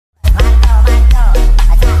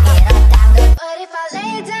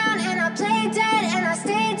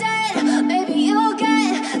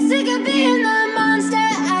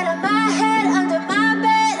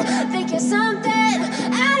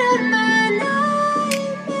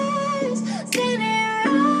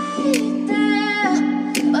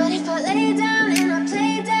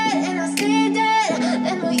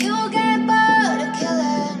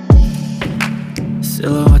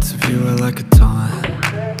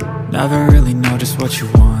Never really know just what you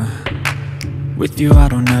want. With you I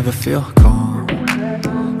don't ever feel calm.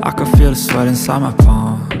 I can feel the sweat inside my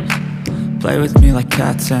palms. Play with me like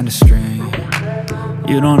cats and a string.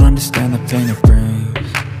 You don't understand the pain it brings.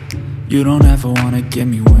 You don't ever wanna give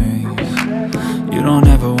me wings. You don't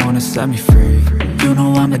ever wanna set me free. You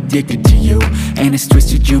know I'm addicted to you, and it's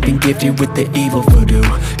twisted, you've been gifted with the evil voodoo.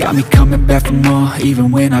 Got me coming back for more,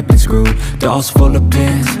 even when I've been screwed. Dolls full of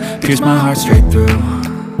pins, pierce my heart straight through.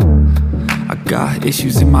 I got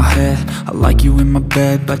issues in my head, I like you in my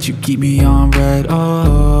bed, but you keep me on red.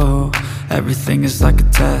 Oh, everything is like a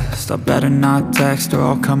test, I better not text or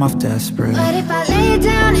I'll come off desperate. But if I lay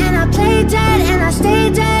down and I play dead and I stay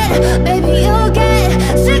dead, baby you'll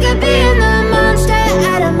get sick of being the monster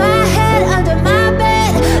out of my head, under my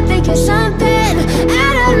bed, thinking something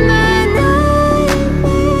out of my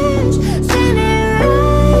nightmares, standing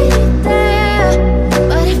right there.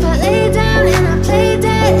 But if I lay down and I play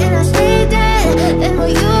dead and I stay dead, then will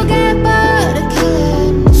you get bored of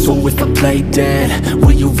killing me? So if I play dead,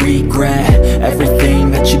 will you regret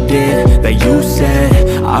everything that you did, that you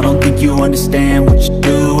said? I don't think you understand what you're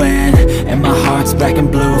doing, and my heart's black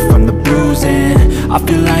and blue from the bruising. I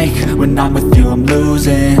feel like when I'm with you I'm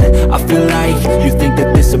losing. I feel like you think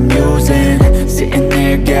that this amusing, sitting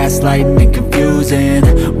there gaslighting and confusing.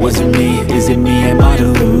 Was it me? Is it me? Am I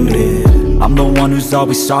deluded? I'm the one who's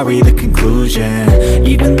always sorry, the conclusion,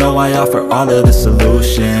 even though I offer all of the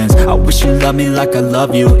solutions. I wish you loved me like I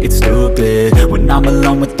love you, it's stupid. When I'm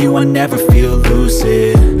alone with you I never feel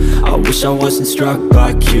lucid. I wish I wasn't struck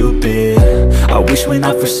by Cupid. I wish when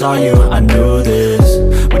I first saw you I knew this.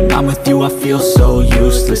 When I'm with you I feel so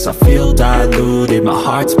useless, I feel diluted, my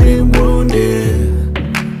heart's been wounded.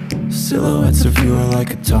 Silhouettes of you are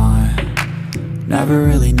like a taunt. Never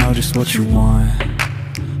really know just what you want.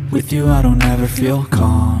 With you I don't ever feel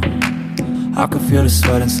calm. I can feel the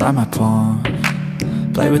sweat inside my palms.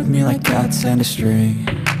 Play with me like cats and a string.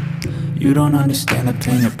 You don't understand the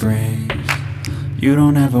pain it brings. You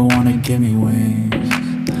don't ever wanna give me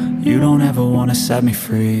wings. You don't ever wanna set me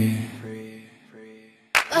free.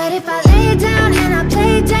 But if I lay down and I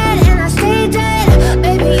play dead and I stay dead,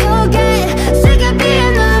 baby you'll get sick of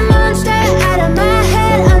being the monster out of my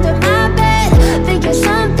head, under my bed, thinking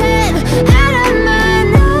something out of my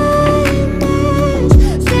nightmares,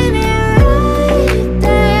 standing right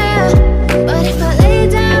there. But if I lay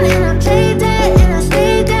down and I play dead and I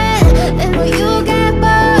stay dead, then will you get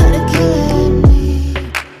bored of killing me?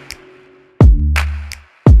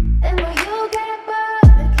 Then will you get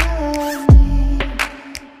bored of killing me?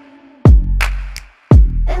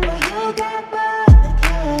 And will you get bored of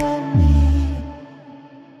killing me?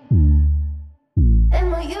 And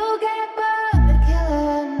will you get bored of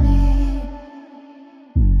killing me?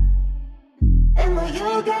 And will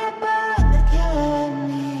you get bored of killing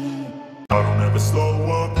me? I don't ever slow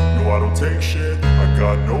up, no I don't take shit. I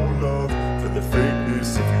got no love for the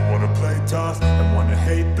fakeness. If you wanna play tough and wanna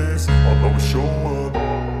hate this, I'll always show up.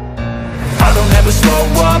 I don't ever slow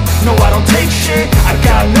up, no I don't take shit. I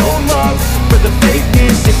got no love for the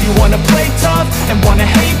fakeness. If you wanna play tough and wanna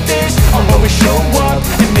hate this, I'll always show up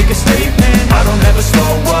and make a statement. I don't ever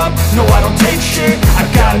slow up, no I don't take shit. I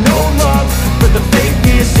got no love for the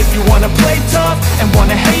fakeness. If you wanna play tough and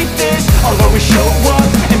wanna hate this, I'll always show up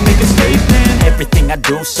and make a statement. Everything I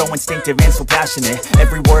do so instinctive and so passionate.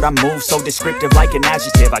 Every word I move so descriptive like an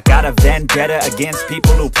adjective. I got a vendetta against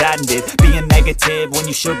people who patented being negative when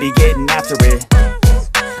you should be getting after it.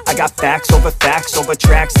 I got facts over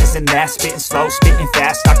tracks, this and that. Spitting slow, spitting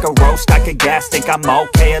fast, I could roast, I could gas. Think I'm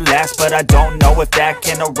okay at last, but I don't know if that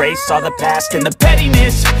can erase all the past. And the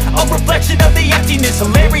pettiness, a reflection of the emptiness.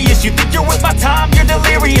 Hilarious, you think you're worth my time, you're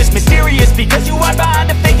delirious. Mysterious, because you hide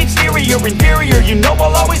behind a fake exterior. Inferior, you know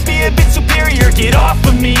I'll always be a bit superior. Get off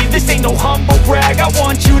of me, this ain't no humble brag. I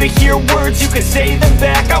want you to hear words, you can say them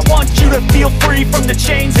back. I want you to feel free from the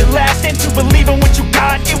chains at last, and to believe in what you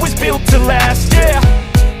got, it was built to last, yeah.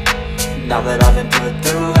 Now that I've been put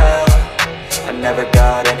through hell, I never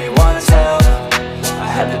got anyone's help. I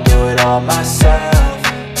had to do it all myself.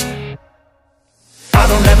 I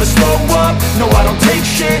don't ever slow up, no I don't take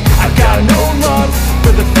shit. I got no love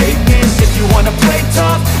for the fakeness. If you wanna play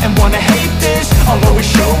tough and wanna hate this, I'll always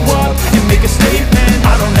show up and make a statement.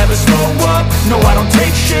 I don't ever slow up, no I don't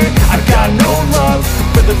take shit. I got no love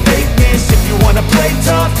for the fakeness. If you wanna play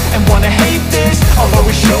tough and wanna hate this, I'll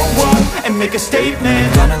always show up and make a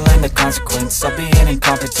statement. Gonna learn the consequence of being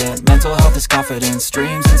incompetent. Mental health is confidence,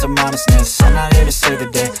 dreams and some honestness. I'm not here to save the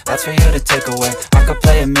day, that's for you to take away. I could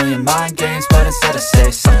play a million mind games, but instead I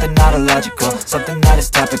say something not illogical, something that is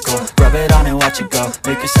topical. Rub it on and watch it go,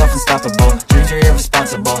 make yourself unstoppable. Dreams are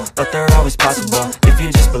irresponsible, but they're always possible if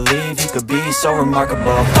you just just believe you could be so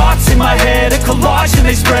remarkable. Thoughts in my head, a collage and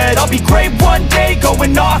they spread. I'll be great one day,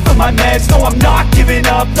 going off of my meds. No, I'm not giving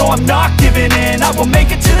up, no, I'm not giving in. I will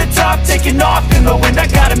make it to the top, taking off in the wind. I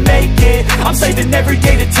gotta make it, I'm saving every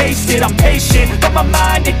day to taste it. I'm patient, but my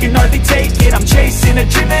mind, it can hardly take it. I'm chasing a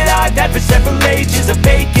dream that I've had for several ages. A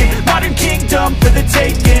vacant, modern kingdom for the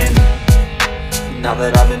taking. Now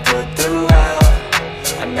that I've been put through hell,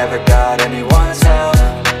 I never got anyone's help.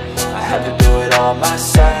 I had to do it all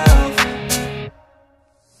myself.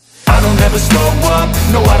 I don't ever slow up,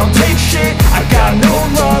 no I don't take shit. I got no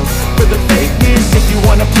love for the fakeness. If you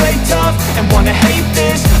wanna play tough and wanna hate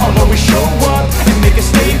this, I'll always show up and make a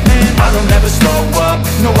statement. I don't ever slow up,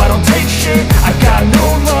 no I don't take shit. I got no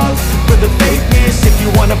love for the fakeness. If you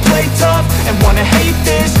wanna play tough and wanna hate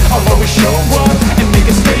this, I'll always show up and make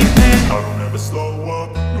a statement. I don't ever slow up,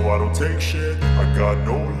 no I don't take shit. I got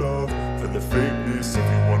no love for the fakeness. If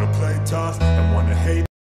you wanna play tough